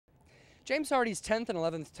James Hardy's 10th and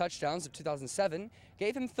 11th touchdowns of 2007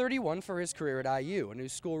 gave him 31 for his career at IU, a new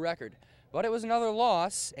school record. But it was another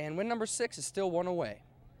loss, and win number 6 is still one away.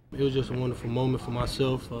 It was just a wonderful moment for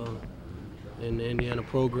myself in the Indiana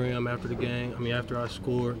program after the game. After I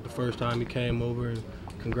scored the first time, he came over and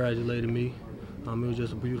congratulated me. It was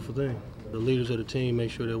just a beautiful thing. The leaders of the team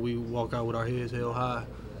make sure that we walk out with our heads held high.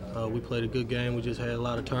 We played a good game. We just had a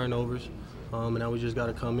lot of turnovers. And now we just got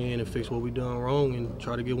to come in and fix what we done wrong and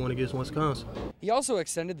try to get one against Wisconsin. He also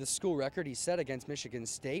extended the school record he set against Michigan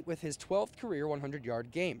State with his 12th career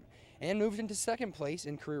 100-yard game and moved into second place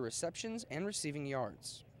in career receptions and receiving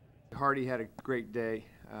yards. Hardy had a great day.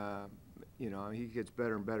 He gets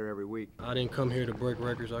better and better every week. I didn't come here to break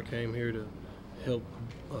records. I came here to help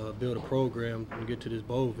build a program and get to this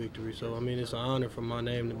bowl victory. So, it's an honor for my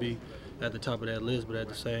name to be at the top of that list, but at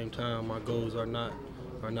the same time, my goals are not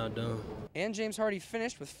done. And James Hardy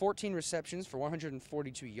finished with 14 receptions for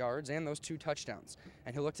 142 yards and those 2 touchdowns,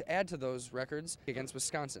 and he'll look to add to those records against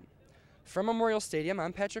Wisconsin. From Memorial Stadium,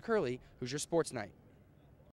 I'm Patrick Hurley, Hoosier Sports Night.